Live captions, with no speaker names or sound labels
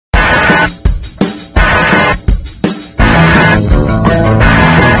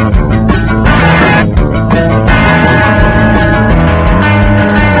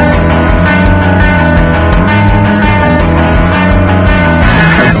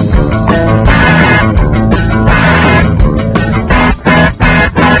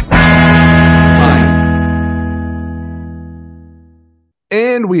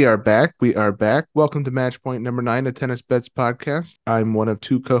And we are back. We are back. Welcome to match point number 9 of Tennis Bets Podcast. I'm one of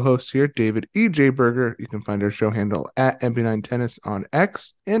two co-hosts here, David E.J. Berger. You can find our show handle at MP9 Tennis on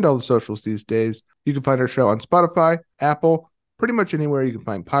X and all the socials these days. You can find our show on Spotify, Apple, pretty much anywhere you can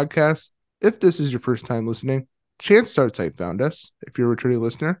find podcasts. If this is your first time listening, Chance Start Site found us. If you're a returning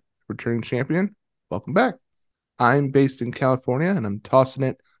listener, returning champion, welcome back. I'm based in California, and I'm tossing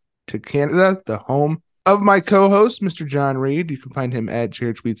it to Canada, the home of my co-host, Mr. John Reed. You can find him at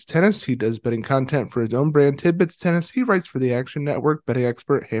Jared Tweets Tennis. He does betting content for his own brand, Tidbits Tennis. He writes for the Action Network, betting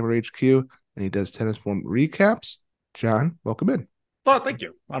expert, Hammer HQ, and he does tennis form recaps. John, welcome in. Well, thank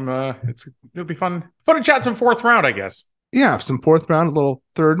you. It'll be fun to chat some fourth round, I guess. Yeah, some fourth round, a little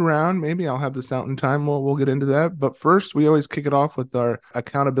third round. Maybe I'll have this out in time. We'll get into that. But first, we always kick it off with our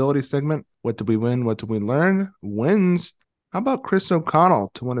accountability segment. What did we win? What did we learn? Wins. How about Chris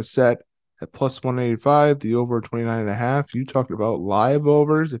O'Connell to win a set at plus 185, the over 29.5. You talked about live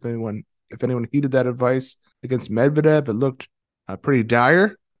overs. If anyone heeded that advice against Medvedev, it looked pretty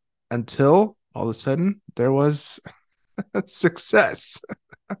dire until all of a sudden there was success,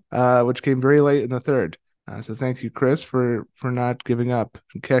 which came very late in the third. So thank you, Chris, for not giving up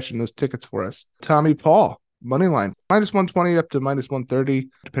and cashing those tickets for us. Tommy Paul, money line, minus 120 up to minus 130,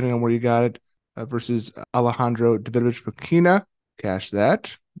 depending on where you got it, versus Alejandro Davidovich Fokina. Cash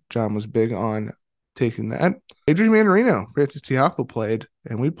that. John was big on taking that. Adrian Manarino, Francis Tiafoe played,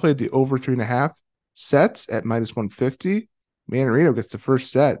 and we played the over 3.5 sets at minus 150. Manarino gets the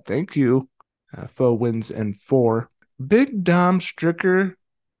first set. Thank you. Foe wins in 4. Big Dom Stricker,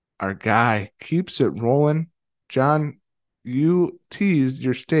 our guy, keeps it rolling. John, you teased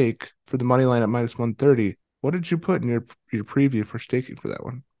your stake for the money line at minus 130. What did you put in your preview for staking for that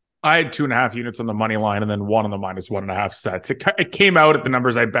one? I had 2.5 units on the money line and then one on the minus 1.5 sets. It came out at the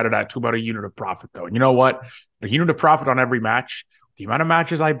numbers I bet it at to about a unit of profit, though. And you know what? A unit of profit on every match, the amount of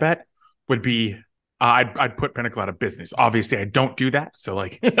matches I bet would be, I'd put Pinnacle out of business. Obviously, I don't do that. So,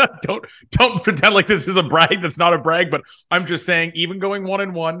 don't pretend like this is a brag. That's not a brag. But I'm just saying, even going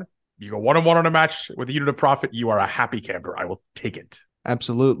 1-1, you go 1-1 on a match with a unit of profit, you are a happy camper. I will take it.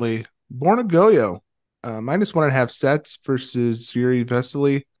 Absolutely. Borna Goyo, minus 1.5 sets versus Yuri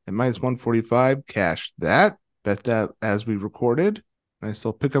Vesely at minus 145. Cash that. Bet that as we recorded. Nice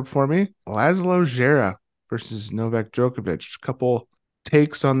little pickup for me. Laszlo Djere versus Novak Djokovic. A couple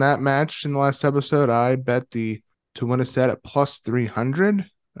takes on that match in the last episode. I bet to win a set at plus 300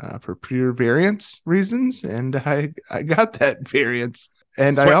 for pure variance reasons, and I got that variance.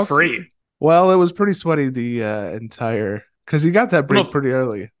 And Sweat I also free. Well, it was pretty sweaty the entire, because he got that break pretty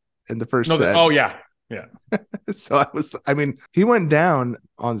early in the first set. Yeah. So he went down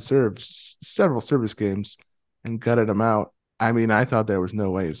on serves, several service games, and gutted him out. I thought there was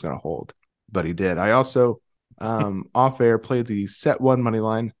no way he was going to hold, but he did. I also, off air, played the set 1 money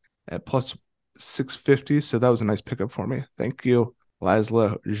line at plus 650, so that was a nice pickup for me. Thank you,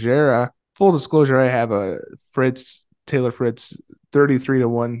 Laszlo Djere. Full disclosure, I have a Taylor Fritz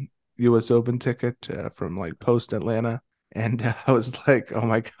 33-1 U.S. Open ticket from post Atlanta, and I was like, oh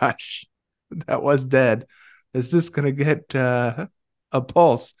my gosh, that was dead. Is this going to get a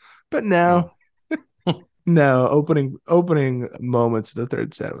pulse? But no, no. Opening moments of the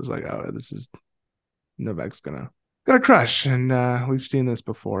third set was like, oh, this is Novak's gonna crush, and we've seen this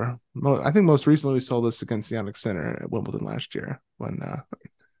before. I think most recently we saw this against Jannik Sinner at Wimbledon last year when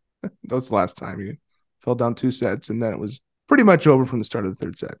that was the last time he fell down 2 sets, and then it was pretty much over from the start of the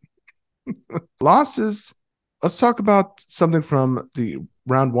third set. Losses. Let's talk about something from the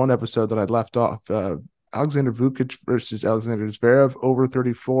round 1 episode that I left off. Alexander Vukic versus Alexander Zverev, over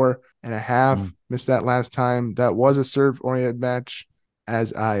 34.5. Missed that last time. That was a serve-oriented match,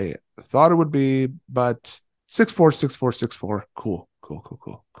 as I thought it would be, but 6-4, 6-4, 6-4. Cool.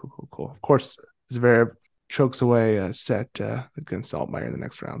 Of course, Zverev chokes away a set against Altmaier in the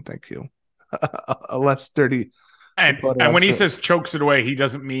next round. Thank you. A less sturdy. And when he says chokes it away, he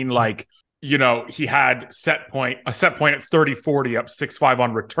doesn't mean he had a set point at 30-40 up 6-5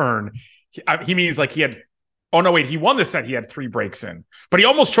 on return. He means he had, he won the set. He had 3 breaks in, but he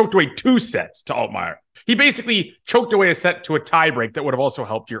almost choked away 2 sets to Altmaier. He basically choked away a set to a tie break that would have also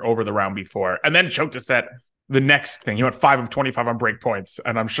helped you over the round before, and then choked a set the next thing. He went 5 of 25 on break points.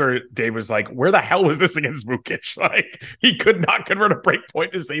 And I'm sure Dave was like, where the hell was this against Vukic? He could not convert a break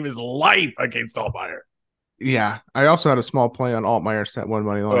point to save his life against Altmaier. Yeah, I also had a small play on Altmaier set 1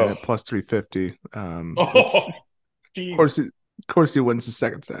 money line at plus 350. Of course, he wins the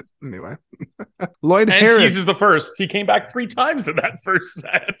second set anyway. Lloyd Harris teases the first. He came back 3 times in that first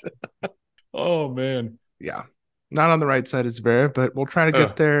set. Oh man, yeah, not on the right side of Zverev, but we'll try to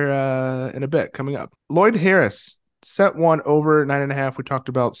get there in a bit. Coming up, Lloyd Harris set one over 9.5. We talked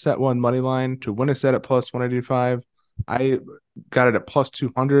about set one money line to win a set at plus 185. I got it at plus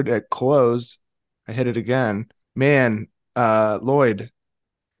 200 at close. I hit it again. Man, Lloyd,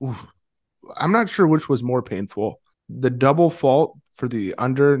 oof, I'm not sure which was more painful. The double fault for the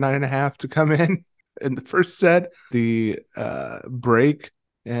under 9.5 to come in the first set, the break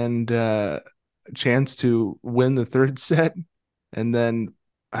and chance to win the third set. And then,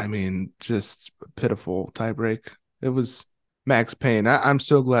 I mean, just pitiful tiebreak. It was max pain. I'm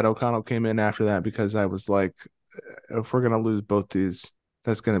so glad O'Connell came in after that because I was like, if we're going to lose both these,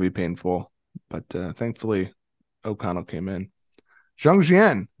 that's going to be painful. But thankfully, O'Connell came in. Zhang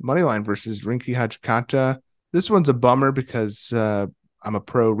Jian, moneyline versus Rinky Hachikata. This one's a bummer because I'm a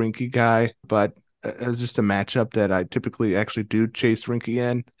pro Rinky guy, but it was just a matchup that I typically actually do chase Rinky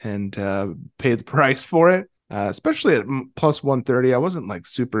in and pay the price for it, especially at plus 130. I wasn't like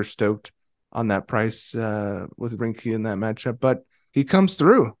super stoked on that price with Rinky in that matchup, but he comes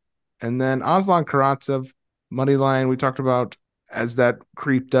through. And then Aslan Karatsev, money line, we talked about as that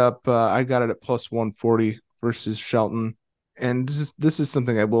creeped up. I got it at plus 140 versus Shelton. And this is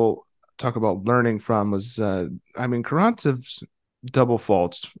something I will talk about learning from was, Karatsev's double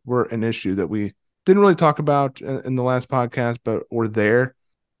faults were an issue that we didn't really talk about in the last podcast, but were there.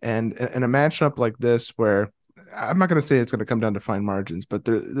 And in a matchup like this, where I'm not going to say it's going to come down to fine margins, but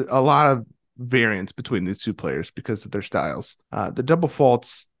there's a lot of variance between these two players because of their styles. The double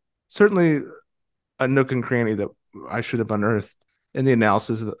faults, certainly a nook and cranny that I should have unearthed in the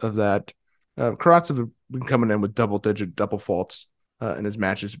analysis of that. Karatsev have been coming in with double-digit double faults in his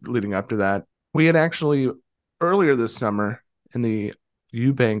matches leading up to that. We had actually earlier this summer in the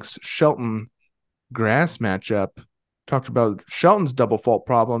Eubanks Shelton Grass matchup talked about Shelton's double fault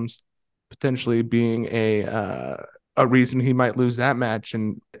problems potentially being a reason he might lose that match,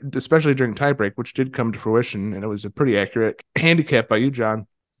 and especially during tiebreak, which did come to fruition, and it was a pretty accurate handicap by you, John,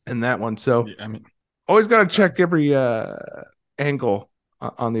 in that one. So always got to check every angle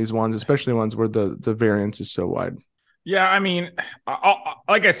on these ones, especially ones where the variance is so wide. Yeah, I mean,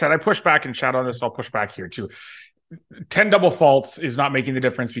 like I said, I push back in chat on this. I'll push back here too. 10 double faults is not making the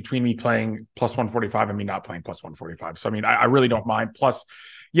difference between me playing plus 145 and me not playing plus 145. So, I mean, I really don't mind. Plus,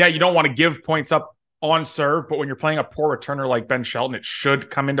 yeah, you don't want to give points up on serve, but when you're playing a poor returner like Ben Shelton, it should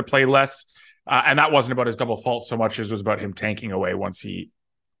come into play less. And that wasn't about his double fault so much as it was about him tanking away once he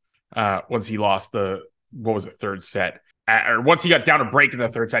lost third set. Or once he got down a break in the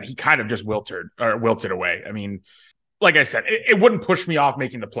third set, he kind of just wilted away. I mean, like I said, it wouldn't push me off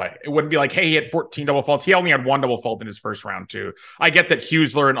making the play. It wouldn't be like, hey, he had 14 double faults. He only had one double fault in his first round, too. I get that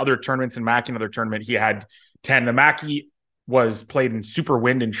Huesler and other tournaments and Mackey in other tournament, he had 10. The Mackey was played in super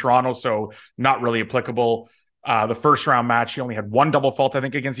wind in Toronto, so not really applicable. The first round match, he only had one double fault, I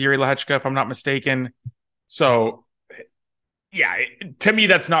think, against Yuri Lehechka, if I'm not mistaken. So, yeah, to me,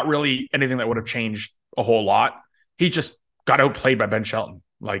 that's not really anything that would have changed a whole lot. He just got outplayed by Ben Shelton.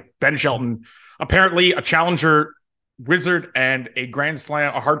 Like, Ben Shelton, apparently a challenger wizard and a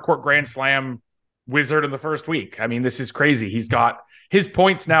hardcourt Grand Slam wizard in the first week. I mean, this is crazy. He's got his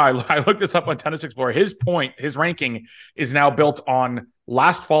points now. I looked this up on Tennis Explorer. His ranking is now built on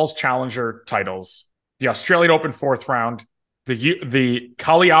last fall's challenger titles, the Australian Open fourth round, the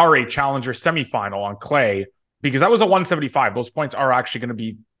Cagliari Challenger semifinal on clay, because that was a 175. Those points are actually going to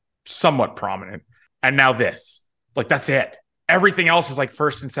be somewhat prominent. And now this, like, that's it. Everything else is like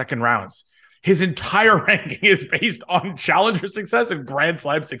first and second rounds. His entire ranking is based on challenger success and Grand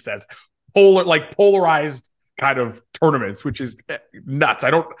Slam success, polarized kind of tournaments, which is nuts.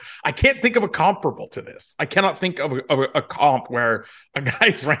 I can't think of a comparable to this. I cannot think of a comp where a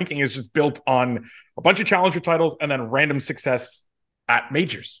guy's ranking is just built on a bunch of challenger titles and then random success at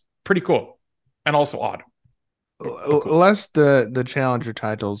majors. Pretty cool. And also odd. Less the challenger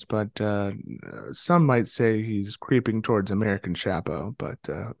titles, but some might say he's creeping towards American Chapo. But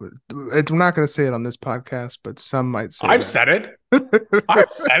I'm not going to say it on this podcast. But some might say I've said it. I've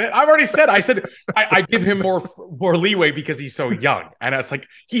said it. I've already said it. I said I give him more leeway because he's so young, and it's like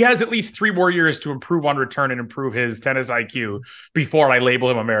he has at least 3 more years to improve on return and improve his tennis IQ before I label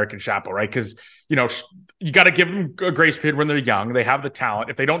him American Chapo, right? Because you got to give them a grace period when they're young. They have the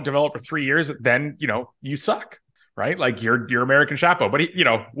talent. If they don't develop for 3 years, then you suck. Right? Like you're American Chapo, but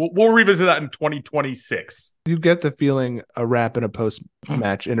we'll revisit that in 2026. You get the feeling a wrap and a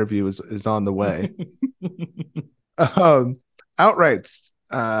post-match interview is on the way. Outrights.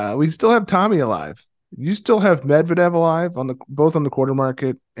 We still have Tommy alive. You still have Medvedev alive both on the quarter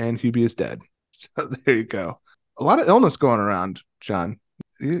market, and Hubie is dead. So there you go. A lot of illness going around, John.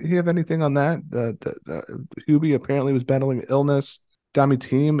 You have anything on that? The Hubie apparently was battling illness. Tommy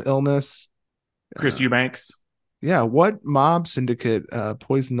Thiem illness. Chris Eubanks. Yeah, what mob syndicate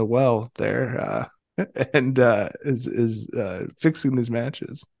poisoned the well there and is fixing these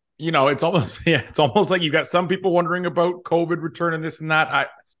matches? It's almost it's almost like you got some people wondering about COVID return and this and that.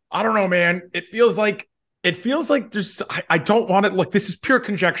 I don't know, man. It feels like I don't want it. Look, this is pure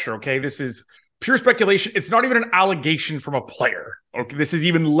conjecture. Okay, this is pure speculation. It's not even an allegation from a player. Okay, this is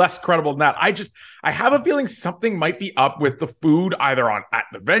even less credible than that. I have a feeling something might be up with the food, either at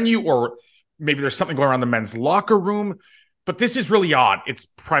the venue or maybe there's something going on in the men's locker room. But this is really odd. It's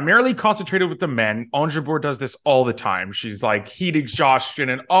primarily concentrated with the men. Ons Jabeur does this all the time. She's like heat exhaustion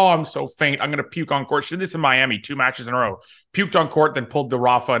and, oh, I'm so faint. I'm going to puke on court. She did this in Miami 2 matches in a row. Puked on court, then pulled the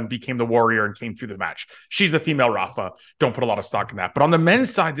Rafa and became the warrior and came through the match. She's the female Rafa. Don't put a lot of stock in that. But on the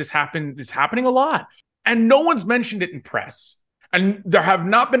men's side, this is happening a lot. And no one's mentioned it in press. And there have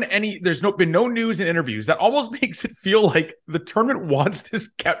not been been no news and interviews. That almost makes it feel like the tournament wants this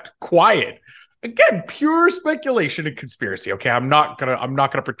kept quiet. Again, pure speculation and conspiracy. Okay, I'm not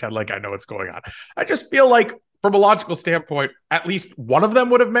gonna pretend like I know what's going on. I just feel like, from a logical standpoint, at least one of them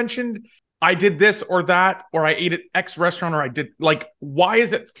would have mentioned I did this or that, or I ate at X restaurant, or I did why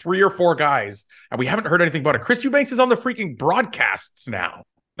is it 3 or 4 guys and we haven't heard anything about it? Chris Eubanks is on the freaking broadcasts now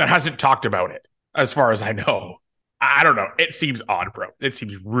and hasn't talked about it, as far as I know. I don't know. It seems odd, bro. It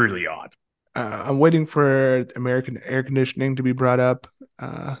seems really odd. I'm waiting for American air conditioning to be brought up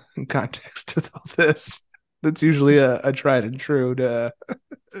in context with all this. That's usually a tried and true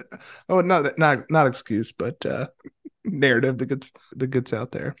not excuse, but narrative that gets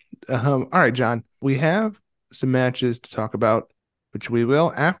out there. All right, John, we have some matches to talk about, which we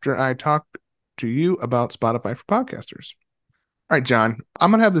will after I talk to you about Spotify for podcasters. All right, John,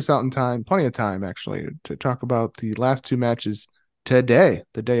 I'm gonna have this out in time, plenty of time actually, to talk about the last 2 matches today,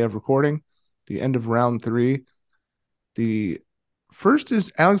 the day of recording. The end of round 3. The first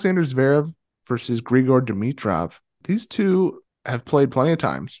is Alexander Zverev versus Grigor Dimitrov. These two have played plenty of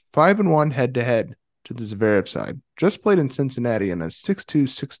times. 5-1 head-to-head to the Zverev side. Just played in Cincinnati in a 6-2,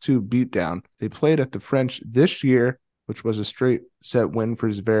 6-2 beatdown. They played at the French this year, which was a straight set win for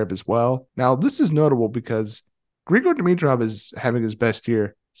Zverev as well. Now, this is notable because Grigor Dimitrov is having his best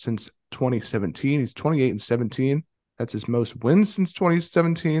year since 2017. He's 28-17. That's his most wins since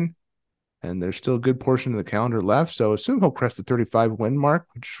 2017. And there's still a good portion of the calendar left. So assume he'll crest the 35 win mark,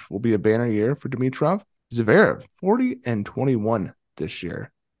 which will be a banner year for Dimitrov. Zverev, 40-21 this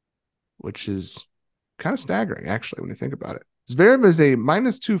year, which is kind of staggering, actually, when you think about it. Zverev is a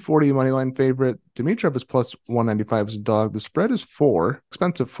minus 240 moneyline favorite. Dimitrov is plus 195 as a dog. The spread is 4,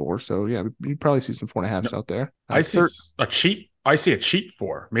 expensive 4. So yeah, you probably see some 4.5s out there. I see a cheap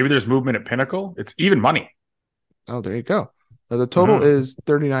 4. Maybe there's movement at Pinnacle. It's even money. Oh, there you go. The total is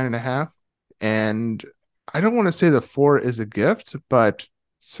 39.5. And I don't want to say the 4 is a gift, but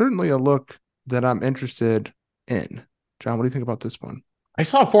certainly a look that I'm interested in. John, what do you think about this one? I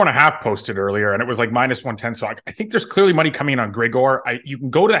saw a 4.5 posted earlier, and it was like minus 110. So I think there's clearly money coming in on Grigor. You can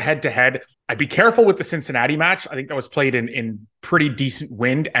go to the head-to-head. I'd be careful with the Cincinnati match. I think that was played in pretty decent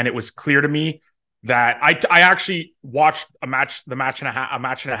wind, and it was clear to me that I actually watched the match and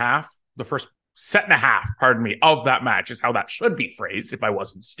a half, the first set and a half, pardon me, of that match is how that should be phrased if I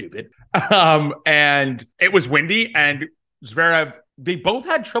wasn't stupid. And it was windy, and Zverev, they both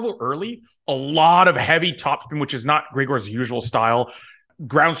had trouble early. A lot of heavy topspin, which is not Grigor's usual style.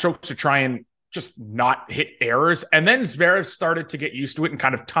 Ground strokes to try and just not hit errors. And then Zverev started to get used to it and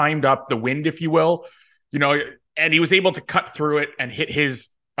kind of timed up the wind, if you will, and he was able to cut through it and hit his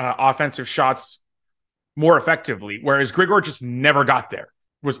offensive shots more effectively. Whereas Grigor just never got there.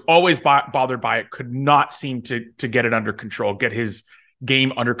 Was always bothered by it, could not seem to get it under control, get his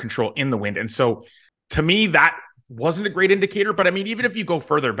game under control in the wind. And so to me, that wasn't a great indicator. But I mean, even if you go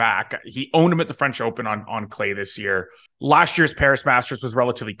further back, he owned him at the French Open on clay this year. Last year's Paris Masters was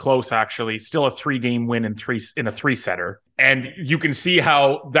relatively close, actually. Still a 3-game win in a 3-setter. And you can see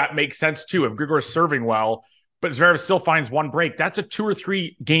how that makes sense too. If Grigor's serving well, but Zverev still finds one break, that's a 2 or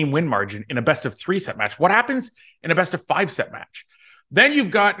 3 game win margin in a best of 3 set match. What happens in a best of 5 set match? Then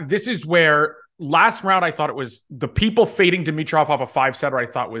you've got, this is where last round I thought it was the people fading Dimitrov off a 5-setter I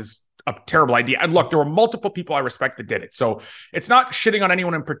thought was a terrible idea. And look, there were multiple people I respect that did it. So it's not shitting on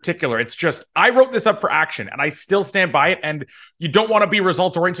anyone in particular. It's just, I wrote this up for action and I still stand by it. And you don't want to be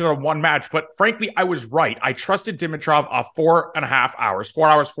results oriented on one match, but frankly, I was right. I trusted Dimitrov off 4.5 hours, 4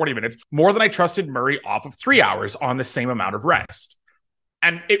 hours, 40 minutes, more than I trusted Murray off of 3 hours on the same amount of rest.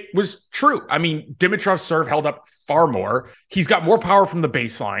 And it was true. I mean, Dimitrov's serve held up far more. He's got more power from the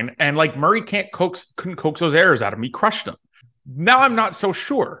baseline. And Murray couldn't coax those errors out of him. He crushed them. Now I'm not so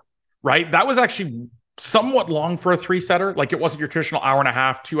sure, right? That was actually somewhat long for a 3-setter. It wasn't your traditional hour and a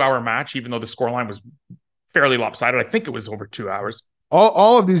half, 2-hour match, even though the scoreline was fairly lopsided. I think it was over 2 hours.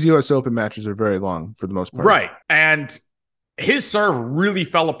 All of these U.S. Open matches are very long for the most part. Right. And his serve really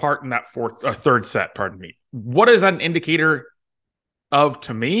fell apart in that third set, pardon me. What is that an indicator of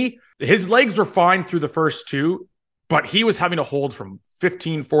to me? His legs were fine through the first two, but he was having to hold from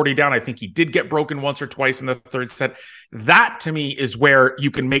 15-40 down. I think he did get broken once or twice in the third set. That to me is where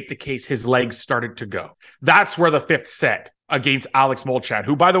you can make the case his legs started to go. That's where the fifth set against Alex Molchan,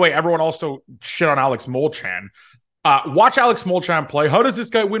 who, by the way, everyone also shit on Alex Molchan. Watch Alex Molchan play. How does this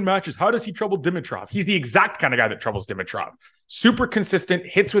guy win matches? How does he trouble Dimitrov? He's the exact kind of guy that troubles Dimitrov. Super consistent,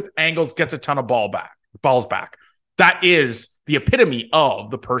 hits with angles, gets a ton of balls back. That is the epitome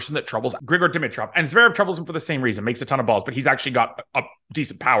of the person that troubles Grigor Dimitrov. And Zverev troubles him for the same reason, makes a ton of balls, but he's actually got a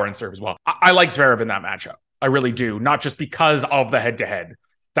decent power in serve as well. I like Zverev in that matchup. I really do. Not just because of the head-to-head.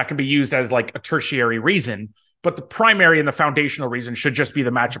 That can be used as like a tertiary reason, but the primary and the foundational reason should just be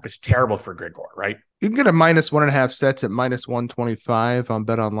the matchup is terrible for Grigor, right? You can get a -1.5 sets at -125 on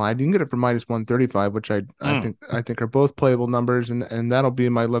Bet Online. You can get it for -135, which I think are both playable numbers, and that'll be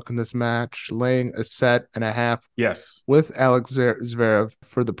my look in this match, laying a set and a half. Yes, with Alex Zverev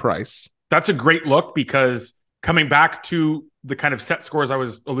for the price. That's a great look because coming back to the kind of set scores I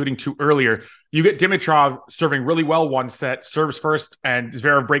was alluding to earlier, you get Dimitrov serving really well one set, serves first, and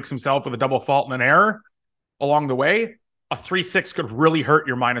Zverev breaks himself with a double fault and an error along the way. A 3-6 could really hurt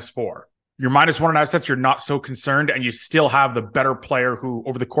your -4. Your -1.5 sets, you're not so concerned, and you still have the better player who,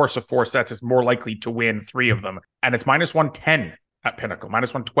 over the course of 4 sets, is more likely to win 3 of them. And it's -110 at Pinnacle,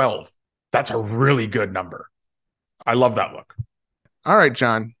 -112. That's a really good number. I love that look. All right,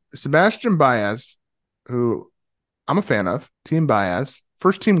 John. Sebastian Baez, who I'm a fan of, Team Baez,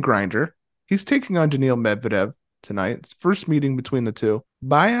 first team grinder. He's taking on Daniil Medvedev tonight. It's first meeting between the two.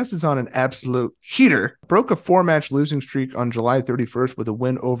 Baez is on an absolute heater. Broke a 4-match losing streak on July 31st with a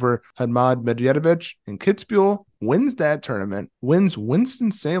win over Hadmad Medvedev in Kitzbühel. Wins that tournament. Wins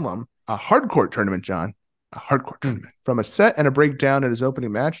Winston-Salem, a hardcourt tournament, John. A hardcourt tournament. From a set and a breakdown in his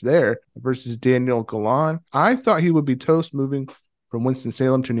opening match there versus Daniel Galan. I thought he would be toast moving from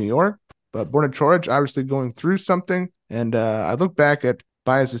Winston-Salem to New York, but Borna Coric obviously going through something. And I look back at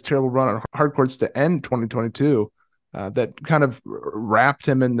Baez's terrible run on hardcourts to end 2022. That kind of wrapped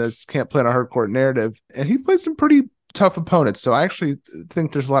him in this can't play on a hardcourt narrative. And he played some pretty tough opponents. So I actually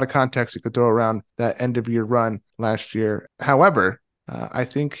think there's a lot of context you could throw around that end of year run last year. However, I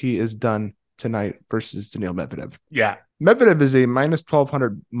think he is done tonight versus Daniil Medvedev. Yeah. Medvedev is a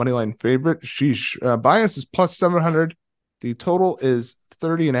 -1,200 moneyline favorite. Sheesh. Baez is +700. The total is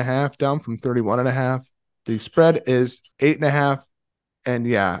 30.5, down from 31.5. The spread is 8.5. And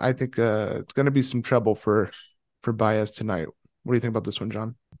yeah, I think it's going to be some trouble for Baez tonight. What do you think about this one,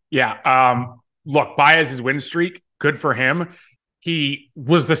 John? Yeah. Look, Baez's win streak, good for him. He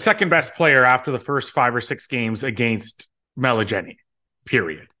was the second best player after the first 5 or 6 games against Meligeni,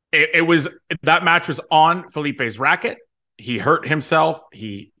 period. That match was on Felipe's racket. He hurt himself.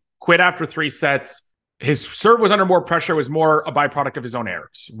 He quit after 3 sets. His serve was under more pressure. It was more a byproduct of his own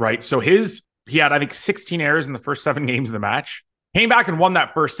errors, right? So he had, I think, 16 errors in the first 7 games of the match. Came back and won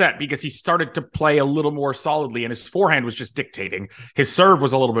that first set because he started to play a little more solidly and his forehand was just dictating. His serve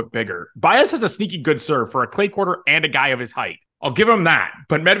was a little bit bigger. Baez has a sneaky good serve for a clay quarter and a guy of his height. I'll give him that.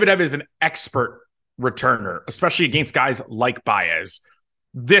 But Medvedev is an expert returner, especially against guys like Baez.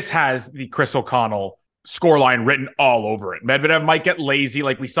 This has the Chris O'Connell scoreline written all over it. Medvedev might get lazy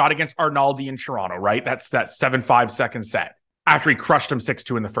like we saw it against Arnaldi in Toronto, right? That's that 7-5 second set after he crushed him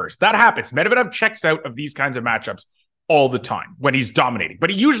 6-2 in the first. That happens. Medvedev checks out of these kinds of matchups all the time when he's dominating. But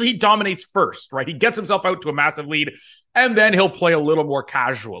he dominates first, right? He gets himself out to a massive lead, and then he'll play a little more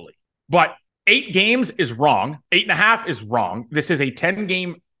casually. But 8 games is wrong. 8.5 is wrong. This is a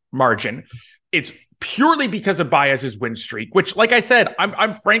 10-game margin. It's purely because of Baez's win streak, which, like I said,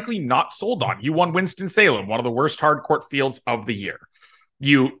 I'm frankly not sold on. You won Winston-Salem, one of the worst hardcourt fields of the year.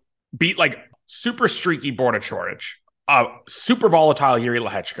 You beat like super streaky Borna Coric, super volatile Yuri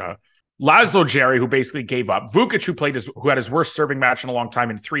Lehechka, Laszlo Jerry, who basically gave up. Vukic, who had his worst serving match in a long time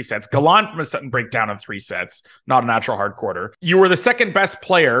in 3 sets. Galan from a set and breakdown in 3 sets. Not a natural hard quarter. You were the second best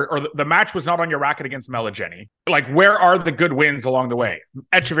player, or the match was not on your racket against Meligeni. Like, where are the good wins along the way?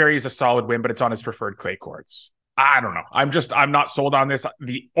 Echeverry is a solid win, but it's on his preferred clay courts. I don't know. I'm not sold on this.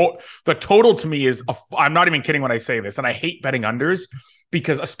 The total to me is, I'm not even kidding when I say this, and I hate betting unders,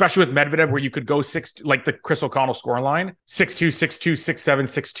 because especially with Medvedev, where you could go 6, like the Chris O'Connell scoreline, 6-2, 6-2, 6-7,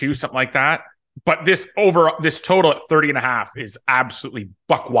 6-2, something like that. But this total at 30.5 is absolutely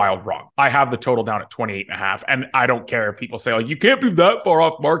buck wild wrong. I have the total down at 28.5, and I don't care if people say, like, you can't be that far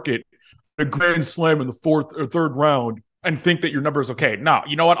off market. A grand slam in the 4th or 3rd round. and think that your number is okay. No,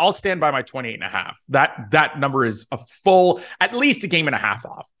 you know what? I'll stand by my 28.5. That number is a full, at least a game and a half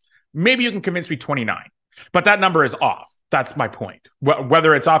off. Maybe you can convince me 29, but that number is off. That's my point.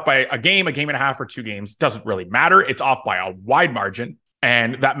 Whether it's off by a game and a half, or 2 games, doesn't really matter. It's off by a wide margin,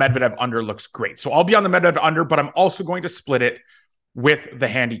 and that Medvedev under looks great. So I'll be on the Medvedev under, but I'm also going to split it with the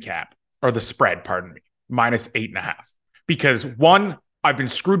handicap, or the spread, pardon me, minus 8.5. Because one, I've been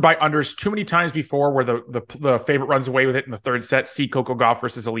screwed by unders too many times before, where the favorite runs away with it in the third set. See Coco Gauff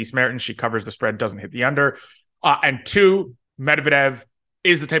versus Elise Mertens. She covers the spread, doesn't hit the under. And 2, Medvedev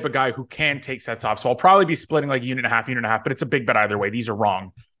is the type of guy who can take sets off. So I'll probably be splitting like unit and a half, but it's a big bet either way. These are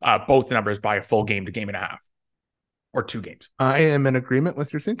wrong. Both numbers by a full game to game and a half, or 2 games. I am in agreement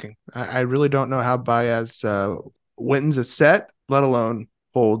with your thinking. I really don't know how Baez wins a set, let alone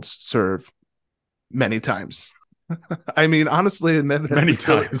holds serve many times. I mean, honestly, many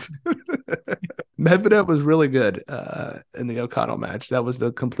times. Medvedev was really good in the O'Connell match. That was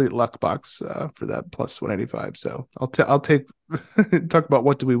the complete luck box for that plus 185. So I'll take talk about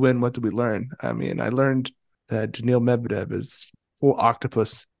what do we win, what do we learn. I mean, I learned that Daniil Medvedev is full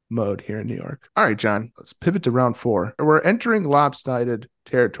octopus mode here in New York. All right, John, let's pivot to round 4. We're entering lopsided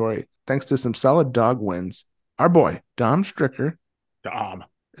territory thanks to some solid dog wins. Our boy Dom Stricker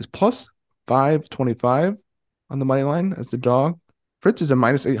is plus 525 on the money line as the dog. Fritz is a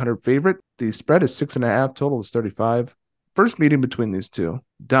minus 800 favorite. The spread is 6.5. Total is 35. First meeting between these two.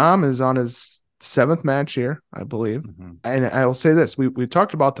 Dom is on his 7th match here, I believe. Mm-hmm. And I will say this. We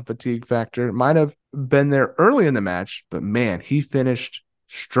talked about the fatigue factor. It might have been there early in the match, but man, he finished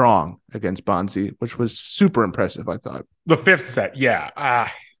strong against Bonzi, which was super impressive, I thought. The 5th set, yeah.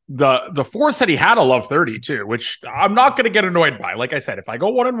 The 4th set, he had a love 30 too, which I'm not going to get annoyed by. Like I said, if I go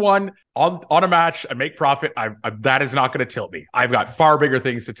 1-1 on a match and make profit, that is not going to tilt me. I've got far bigger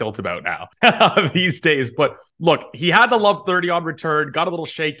things to tilt about now these days. But look, he had the love 30 on return, got a little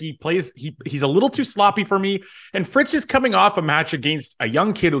shaky, he's a little too sloppy for me. And Fritz is coming off a match against a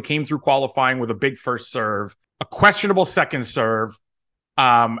young kid who came through qualifying with a big first serve, a questionable second serve.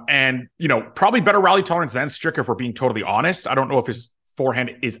 And probably better rally tolerance than Stricker, if we're being totally honest. I don't know if his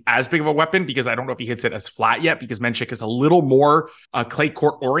forehand is as big of a weapon, because I don't know if he hits it as flat yet, because Menchik is a little more clay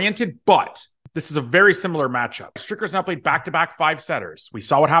court oriented, but this is a very similar matchup. Stricker's now played back-to-back 5-setters. We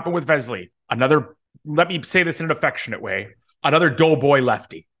saw what happened with Vesely. Another, let me say this in an affectionate way, another doughboy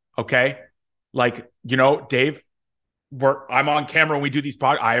lefty. Okay. Like, Dave, I'm on camera when we do these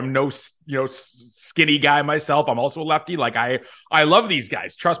podcasts. I am no, skinny guy myself. I'm also a lefty. Like I love these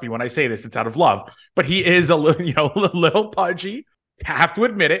guys. Trust me when I say this, it's out of love, but he is a little, little pudgy. Have to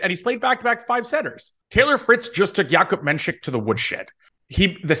admit it. And he's played back-to-back 5-setters. Taylor Fritz just took Jakub Menchik to the woodshed.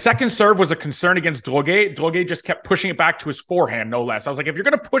 The second serve was a concern against Droge. Droge just kept pushing it back to his forehand, no less. I was like, if you're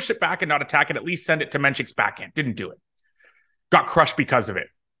going to push it back and not attack it, at least send it to Menchik's backhand. Didn't do it. Got crushed because of it.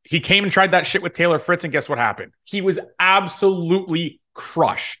 He came and tried that shit with Taylor Fritz, and guess what happened? He was absolutely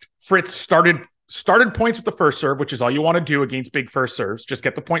crushed. Fritz started points with the first serve, which is all you want to do against big first serves. Just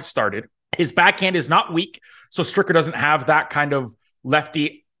get the points started. His backhand is not weak, so Stricker doesn't have that kind of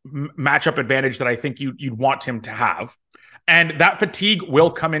lefty matchup advantage that I think you'd want him to have. And that fatigue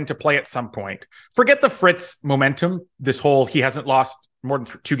will come into play at some point. Forget the Fritz momentum. He hasn't lost more than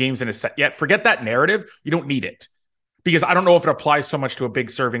 2 games in a set yet. Forget that narrative. You don't need it, because I don't know if it applies so much to a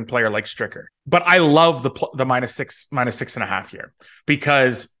big serving player like Stricker. But I love the minus 6.5 here,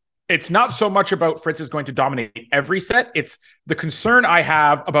 because it's not so much about Fritz is going to dominate every set. It's the concern I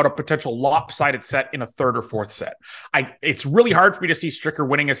have about a potential lopsided set in a 3rd or 4th set. It's really hard for me to see Stricker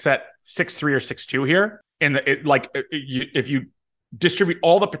winning a set 6-3 or 6-2 here. If you distribute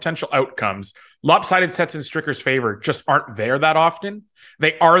all the potential outcomes, lopsided sets in Stricker's favor just aren't there that often.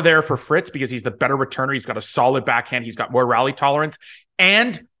 They are there for Fritz because he's the better returner. He's got a solid backhand. He's got more rally tolerance,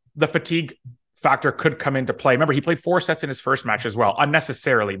 and the fatigue factor could come into play. Remember, he played 4 sets in his first match as well.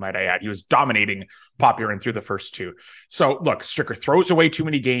 Unnecessarily, might I add. He was dominating Popyrin through the first 2. So look, Stricker throws away too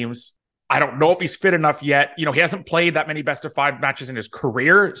many games. I don't know if he's fit enough yet. He hasn't played that many best of 5 matches in his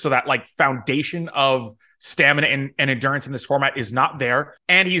career. So that foundation of stamina and endurance in this format is not there.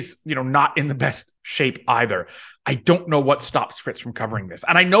 And he's, not in the best shape either. I don't know what stops Fritz from covering this.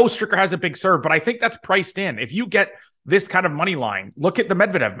 And I know Stricker has a big serve, but I think that's priced in. If you get this kind of money line, look at the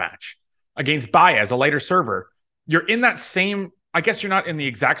Medvedev match against Baez, a lighter server. You're in that same, I guess you're not in the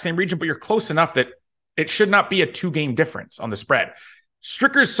exact same region, but you're close enough that it should not be a 2-game difference on the spread.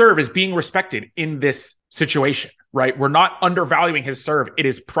 Stricker's serve is being respected in this situation, right? We're not undervaluing his serve. It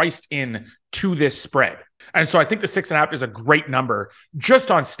is priced in to this spread. And so I think the 6.5 is a great number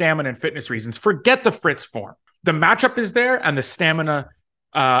just on stamina and fitness reasons. Forget the Fritz form. The matchup is there, and the stamina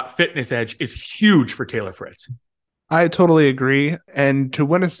fitness edge is huge for Taylor Fritz. I totally agree. And to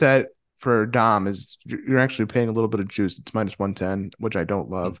win a set for Dom is you're actually paying a little bit of juice. It's minus 110, which I don't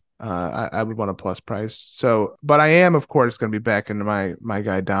love. I would want a plus price. So, but I am, of course, going to be back into my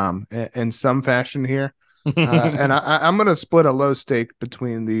guy Dom in some fashion here. And I'm going to split a low stake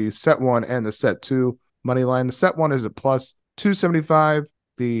between the set one and the set two money line. The set one is at plus 275.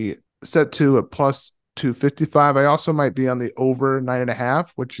 The set two at plus 255. I also might be on the over 9.5,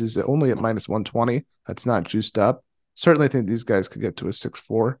 which is only at minus 120. That's not juiced up. Certainly think these guys could get to a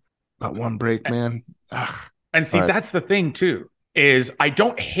 6-4. But one break, man. Ugh. And see, that's the thing too, is I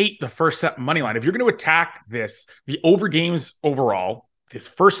don't hate the first set money line. If you're going to attack this, the over games overall, this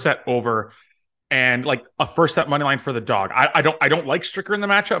first set over, and like a first set money line for the dog. I don't like Stricker in the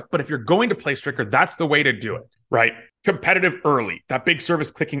matchup, but if you're going to play Stricker, that's the way to do it, right? Competitive early, that big service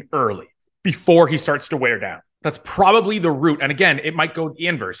clicking early before he starts to wear down. That's probably the route. And again, it might go the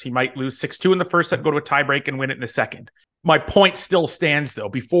inverse. He might lose 6-2 in the first set, go to a tie break and win it in the second. My point still stands, though.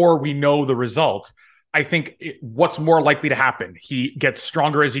 Before we know the result, I think what's more likely to happen? He gets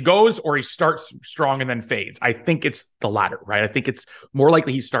stronger as he goes, or he starts strong and then fades. I think it's the latter, right? I think it's more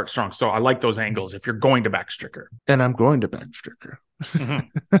likely he starts strong. So I like those angles if you're going to back Stricker. And I'm going to back Stricker.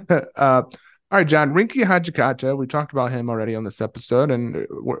 Mm-hmm. All right, John, Rinky Hijikata, we talked about him already on this episode, and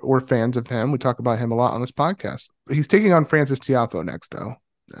we're fans of him. We talk about him a lot on this podcast. He's taking on Francis Tiafoe next, though,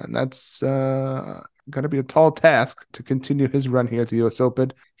 and that's going to be a tall task to continue his run here at the U.S.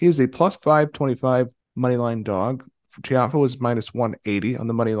 Open. He is a plus 525 moneyline dog. Tiafoe is minus 180 on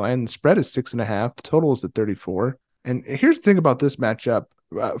the money line. The spread is 6.5. The total is at 34. And here's the thing about this matchup.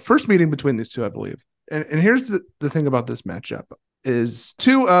 First meeting between these two, I believe. And here's the thing about this matchup. Is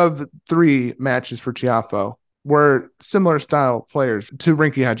 2 of 3 matches for Tiafoe were similar style players to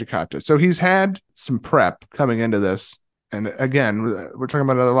Rinky Hijikata. So he's had some prep coming into this. And again, we're talking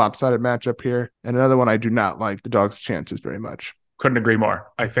about another lopsided matchup here. And another one I do not like the dog's chances very much. Couldn't agree more.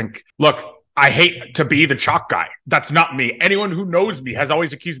 I think, look, I hate to be the chalk guy. That's not me. Anyone who knows me has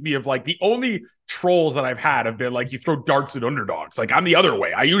always accused me of like the only trolls that I've had have been like, you throw darts at underdogs. Like I'm the other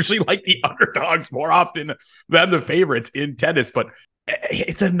way. I usually like the underdogs more often than the favorites in tennis, but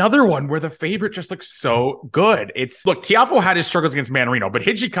it's another one where the favorite just looks so good. Look, Tiafoe had his struggles against Mannarino, but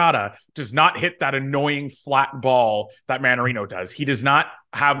Hijikata does not hit that annoying flat ball that Mannarino does. He does not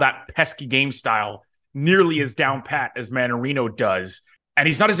have that pesky game style nearly as down pat as Mannarino does. And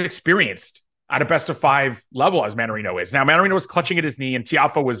he's not as experienced at a best of 5 level as Mannarino is. Now, Mannarino was clutching at his knee, and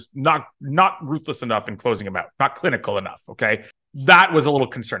Tiafoe was not ruthless enough in closing him out, not clinical enough, okay? That was a little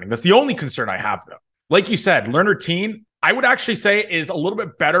concerning. That's the only concern I have, though. Like you said, Lerner Teen, I would actually say is a little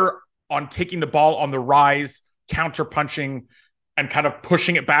bit better on taking the ball on the rise, counter-punching, and kind of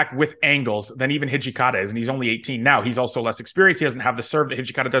pushing it back with angles than even Hijikata is. And he's only 18 now. He's also less experienced. He doesn't have the serve that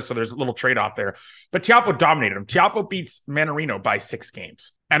Hijikata does, so there's a little trade-off there. But Tiafoe dominated him. Tiafoe beats Mannarino by 6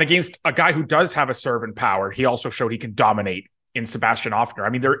 games. And against a guy who does have a serve and power, he also showed he can dominate in Sebastian Offner. I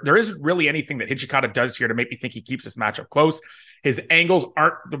mean, there isn't really anything that Hijikata does here to make me think he keeps this matchup close. His angles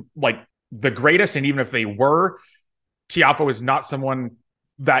aren't the greatest, and even if they were, Tiafoe is not someone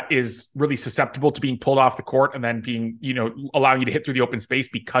that is really susceptible to being pulled off the court and then being, allowing you to hit through the open space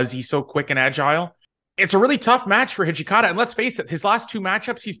because he's so quick and agile. It's a really tough match for Hijikata. And let's face it, his last 2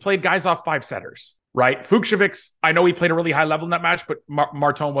 matchups, he's played guys off 5-setters, right? Fuchsovic's, I know he played a really high level in that match, but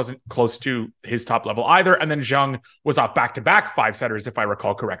Marton wasn't close to his top level either. And then Zhang was off back-to-back 5-setters, if I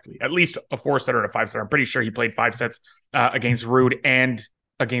recall correctly. At least a 4-setter and a 5-setter. I'm pretty sure he played 5 sets against Ruud and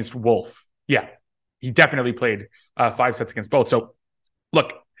against Wolf. Yeah, he definitely played 5 sets against both. So,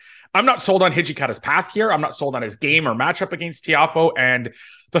 look, I'm not sold on Hijikata's path here. I'm not sold on his game or matchup against Tiafoe. And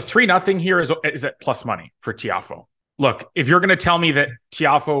the 3-0 here is at plus money for Tiafoe. Look, if you're going to tell me that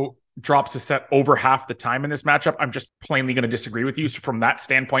Tiafoe drops a set over half the time in this matchup, I'm just plainly going to disagree with you. So from that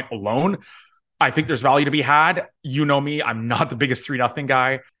standpoint alone, I think there's value to be had. You know me, I'm not the biggest 3-0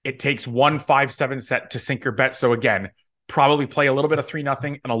 guy. It takes 1 5-7 set to sink your bet. So again, probably play a little bit of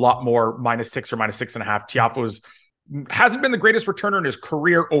 3-0 and a lot more -6 or -6.5. Tiafoe's hasn't been the greatest returner in his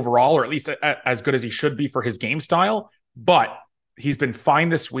career overall, or at least as good as he should be for his game style, but he's been fine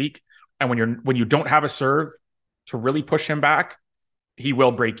this week. And when you don't have a serve to really push him back, he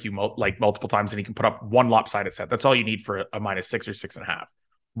will break you multiple times, and he can put up 1 lopsided set. That's all you need for a -6 or 6.5.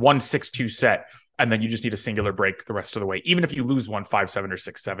 1 6-2 set, and then you just need a singular break the rest of the way. Even if you lose 1 5-7 or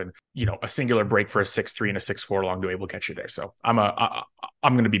 6-7, a singular break for a 6-3 and a 6-4 long way will get you there. So I'm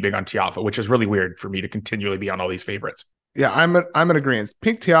going to be big on Tiafoe, which is really weird for me to continually be on all these favorites. Yeah, I'm in agreement.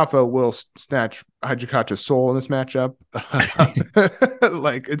 Pink Tiafoe will snatch Hijikata's soul in this matchup.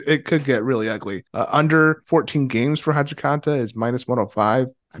 Like it could get really ugly. Under 14 games for Hijikata is -105.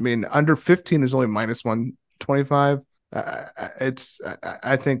 I mean, under 15 is only -1 25.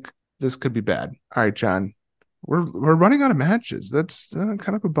 I think this could be bad. All right, John, we're running out of matches. That's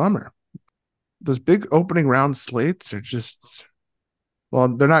kind of a bummer. Those big opening round slates are just, well,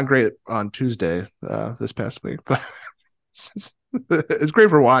 they're not great on Tuesday this past week, but it's great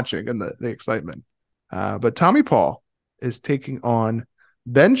for watching and the excitement. But Tommy Paul is taking on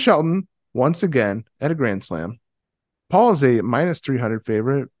Ben Shelton once again at a Grand Slam. Paul is a minus 300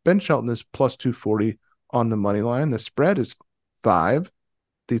 favorite. Ben Shelton is plus 240 on the money line. The spread is 5.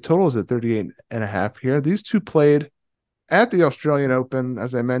 The total is at 38.5 here. These two played at the Australian Open,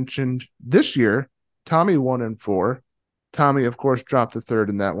 as I mentioned, this year. Tommy 1-4. Tommy, of course, dropped the third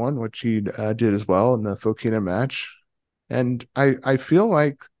in that one, which he did as well in the Fokina match. And I feel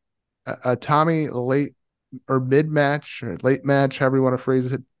like a Tommy late or mid match or late match, however you want to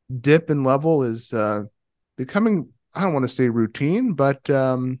phrase it, dip in level is becoming, I don't want to say routine, but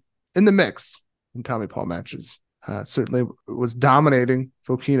in the mix in Tommy Paul matches. Certainly was dominating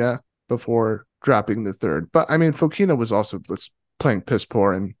Fokina before dropping the third. But I mean, Fokina was also playing piss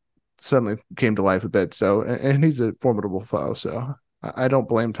poor and suddenly came to life a bit. So, and he's a formidable foe. So I don't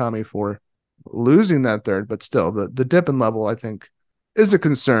blame Tommy for losing that third, but still the dip in level, I think, is a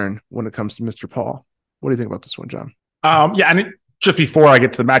concern when it comes to Mr. Paul. What do you think about this one, John? Yeah, and just before I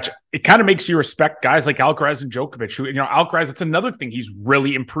get to the match, it kind of makes you respect guys like Alcaraz and Djokovic, who, Alcaraz, it's another thing he's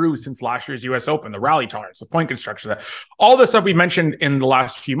really improved since last year's US Open, the rally tolerance, the point construction, that all the stuff we mentioned in the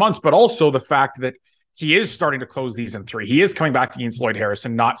last few months, but also the fact that he is starting to close these in 3. He is coming back against Lloyd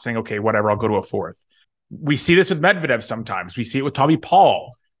Harrison, not saying, okay, whatever, I'll go to a 4th. We see this with Medvedev sometimes. We see it with Tommy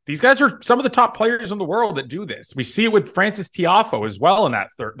Paul. These guys are some of the top players in the world that do this. We see it with Francis Tiafoe as well in that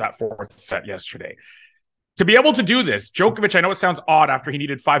 4th set yesterday. To be able to do this, Djokovic, I know it sounds odd after he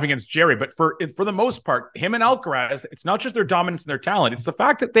needed 5 against Jerry, but for the most part, him and Alcaraz, it's not just their dominance and their talent. It's the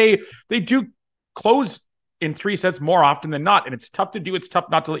fact that they do close in 3 sets more often than not, and it's tough to do. It's tough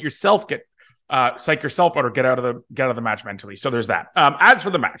not to let yourself get psych yourself out or get out of the match mentally. So there's that. As for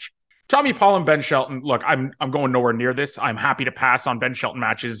the match, Tommy Paul and Ben Shelton, look, I'm going nowhere near this. I'm happy to pass on Ben Shelton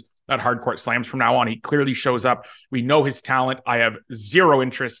matches at hardcourt slams from now on. He clearly shows up. We know his talent. I have zero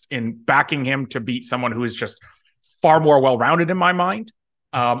interest in backing him to beat someone who is just far more well-rounded in my mind.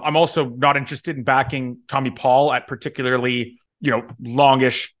 I'm also not interested in backing Tommy Paul at particularly,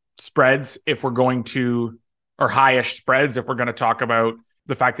 longish spreads if we're going to, or highish spreads if we're going to talk about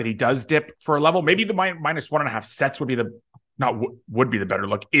the fact that he does dip for a level. Maybe the minus 1.5 sets would be the better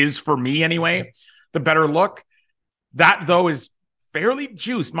look, is for me anyway, the better look. That, though, is fairly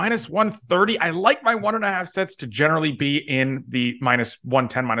juiced, minus 130. I like my 1.5 sets to generally be in the minus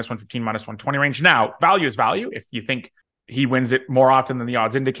 110, minus 115, minus 120 range. Now, value is value. If you think he wins it more often than the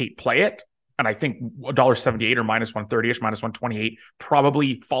odds indicate, play it. And I think $1.78 or minus 130-ish, minus 128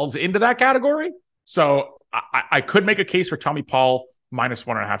 probably falls into that category. So I could make a case for Tommy Paul minus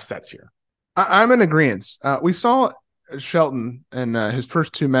 1.5 sets here. I'm in agreement. We saw Shelton in his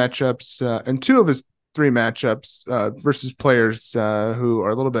first 2 matchups and 2 of his 3 matchups versus players who are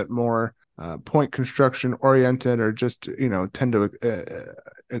a little bit more point construction oriented, or just tend to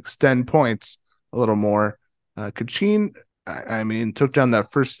extend points a little more. Kachin, I mean, took down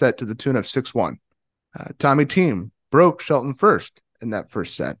that first set to the tune of 6-1. Tommy Thiem broke Shelton first in that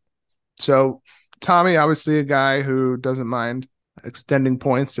first set. So Tommy, obviously a guy who doesn't mind extending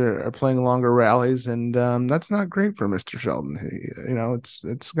points or playing longer rallies, and that's not great for Mr. Shelton.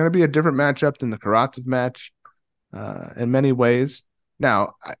 It's going to be a different matchup than the Karatsev match in many ways.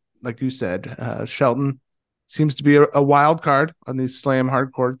 Now, like you said, Shelton seems to be a wild card on these slam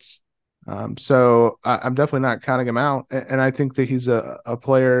hard courts, so I'm definitely not counting him out, and I think that he's a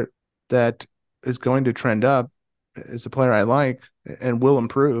player that is going to trend up. Is a player I like and will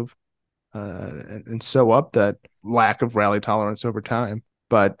improve and sew up that lack of rally tolerance over time.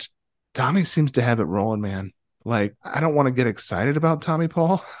 But Tommy seems to have it rolling, man. Like, I don't want to get excited about Tommy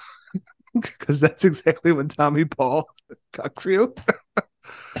Paul because that's exactly when Tommy Paul cucks you.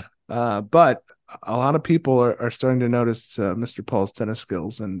 But a lot of people are starting to notice Mr. Paul's tennis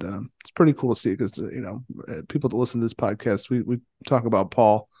skills, and it's pretty cool to see because people that listen to this podcast, we talk about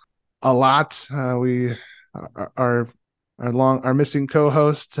Paul a lot. Our missing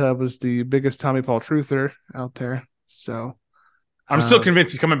co-host was the biggest Tommy Paul truther out there. So I'm still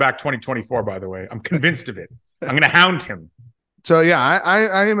convinced he's coming back 2024, by the way. I'm convinced of it. I'm going to hound him. So, yeah,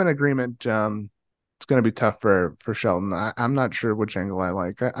 I am in agreement. It's going to be tough for Shelton. I'm not sure which angle I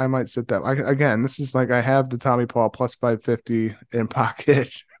like. I might sit that. Again, this is like I have the Tommy Paul plus 550 in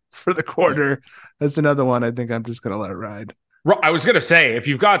pocket for the quarter. That's another one. I think I'm just going to let it ride. I was going to say, if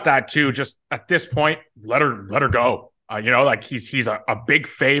you've got that too, just at this point, let her go. Like he's a big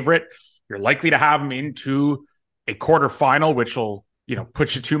favorite. You're likely to have him into a quarterfinal, which will,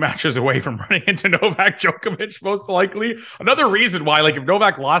 put you 2 matches away from running into Novak Djokovic, most likely. Another reason why, like, if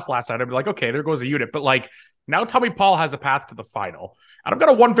Novak lost last night, I'd be like, okay, there goes a unit. But, like, now Tommy Paul has a path to the final. And I've got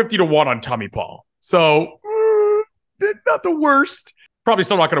a 150-1 on Tommy Paul. So, not the worst. Probably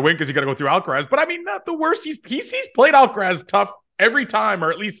still not going to win because you got to go through Alcaraz. But, I mean, not the worst. He's played Alcaraz tough every time,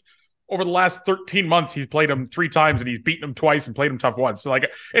 or at least over the last 13 months, he's played him 3 times and he's beaten him twice and played him tough once. So, like,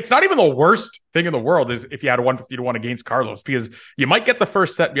 it's not even the worst thing in the world is if you had a 150-1 against Carlos, because you might get the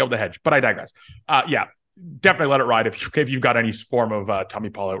first set and be able to hedge. But I digress. Yeah, definitely let it ride if you've got any form of Tommy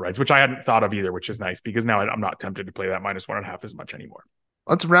Paul outrights, which I hadn't thought of either, which is nice because now I'm not tempted to play that -1.5 as much anymore.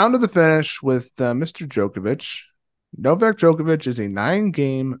 Let's round to the finish with Mr. Djokovic. Novak Djokovic is a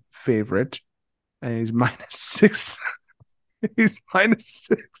 9-game favorite, and he's -6. He's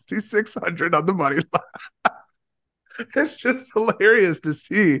 -6,600 on the money line. It's just hilarious to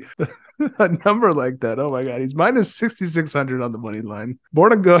see a number like that. Oh my God. He's -6,600 on the money line.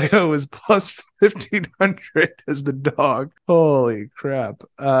 Borna Goyo is +1,500 as the dog. Holy crap.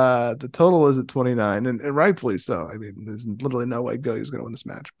 The total is at 29, and rightfully so. I mean, there's literally no way Goyo's going to win this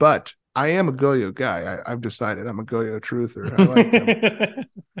match, but I am a Goyo guy. I've decided I'm a Goyo truther. I like him.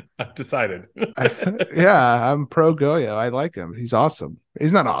 I've decided. I'm pro Goyo. I like him. He's awesome.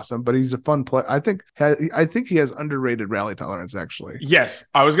 He's not awesome, but he's a fun player. I think he has underrated rally tolerance, actually. Yes,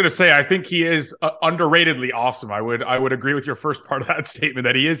 I was going to say I think he is underratedly awesome. I would agree with your first part of that statement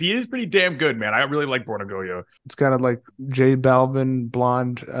that he is pretty damn good, man. I really like Borna Goyo. It's kind of like J Balvin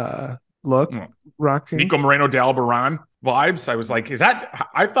blonde look, rocking Nico Moreno de Alboran vibes. I was like,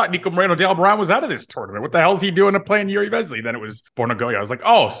 I thought Nico Moreno de Alboran was out of this tournament. What the hell is he doing to playing Yuri Vesely? Then it was Borna Goyo. I was like,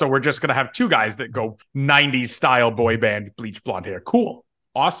 oh, so we're just going to have 2 guys that go 90s style boy band, bleach blonde hair. Cool.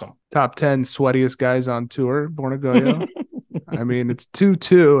 Awesome. Top 10 sweatiest guys on tour, Borna Goyo. I mean, it's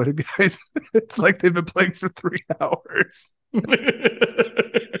 2-2. Guys, it's like they've been playing for 3 hours. And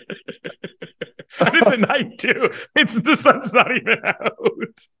it's a night too. The sun's not even out.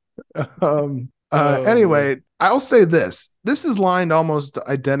 Anyway, I'll say this. This is lined almost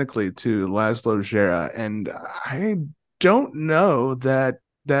identically to Laszlo Djere, and I don't know that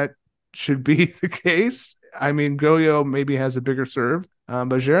should be the case. I mean, Goyo maybe has a bigger serve, but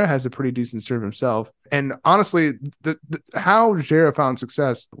Djere has a pretty decent serve himself. And honestly, how Djere found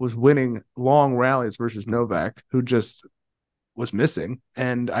success was winning long rallies versus Novak, who just was missing.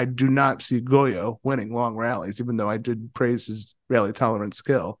 And I do not see Goyo winning long rallies, even though I did praise his rally tolerance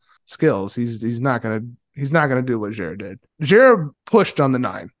skills. He's not gonna do what Djere did. Djere pushed on the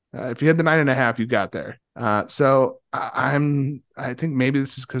 9. If you had the 9.5, you got there. So I think maybe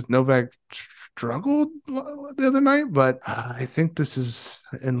this is because Novak struggled the other night, but I think this is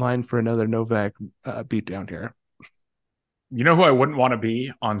in line for another Novak beatdown here. You know who I wouldn't want to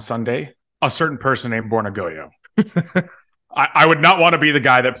be on Sunday? A certain person named Borna Goyo. I would not want to be the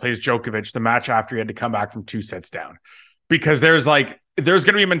guy that plays Djokovic the match after he had to come back from 2 sets down, because there's going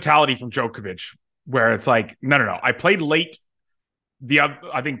to be a mentality from Djokovic where it's like, no. I played late.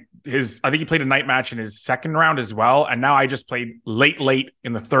 I think he played a night match in his second round as well, and now I just played late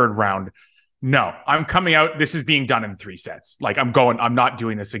in the third round. No, I'm coming out. This is being done in 3 sets. Like, I'm not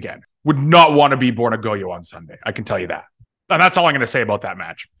doing this again. Would not want to be Borna Goyo on Sunday. I can tell you that. And that's all I'm going to say about that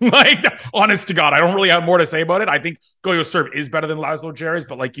match. Like, honest to God, I don't really have more to say about it. I think Goyo's serve is better than Laszlo Djere's,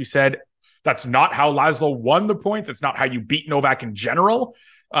 but like you said, that's not how Laszlo won the points. It's not how you beat Novak in general.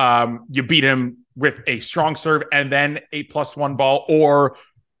 You beat him with a strong serve and then a +1 ball, or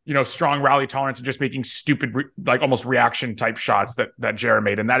strong rally tolerance and just making stupid, like almost reaction type shots that Djere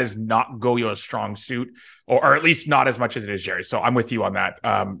made. And that is not Goyo's strong suit, or at least not as much as it is Djere's. So I'm with you on that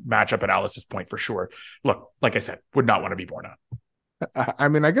matchup at Alice's point for sure. Look, like I said, would not want to be Borna. I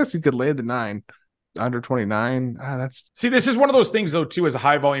mean, I guess you could lay the 9 under 29. See, this is one of those things though, too, as a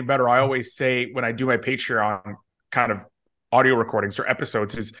high volume bettor. I always say when I do my Patreon kind of audio recordings or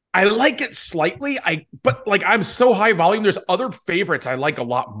episodes is I like it slightly. But like, I'm so high volume, there's other favorites I like a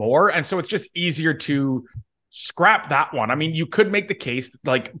lot more. And so it's just easier to scrap that one. I mean, you could make the case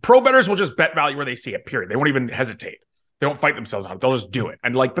like pro bettors will just bet value where they see it, period. They won't even hesitate. They won't fight themselves on it. They'll just do it.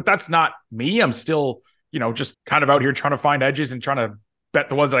 And like, but that's not me. I'm still, just kind of out here trying to find edges and trying to bet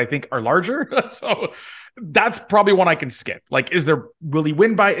the ones that I think are larger. So that's probably one I can skip. Like, will he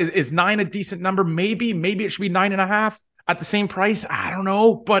win by, is 9 a decent number? Maybe it should be 9.5. At the same price, I don't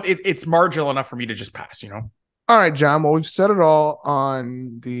know, but it's marginal enough for me to just pass, All right, John. Well, we've said it all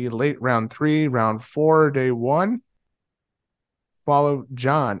on the late round 3, round 4, day 1. Follow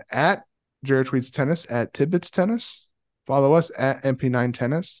John at Jared Tweets Tennis, at Tidbits Tennis. Follow us at MP9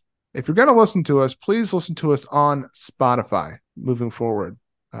 Tennis. If you're going to listen to us, please listen to us on Spotify moving forward.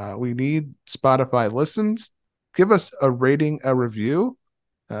 We need Spotify listens. Give us a rating, a review.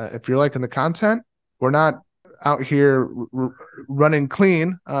 If you're liking the content, we're not out here running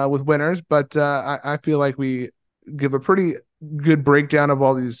clean with winners, but I feel like we give a pretty good breakdown of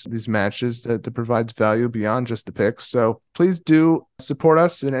all these matches that provides value beyond just the picks. So please do support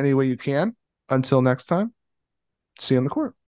us in any way you can. Until next time, see you on the court.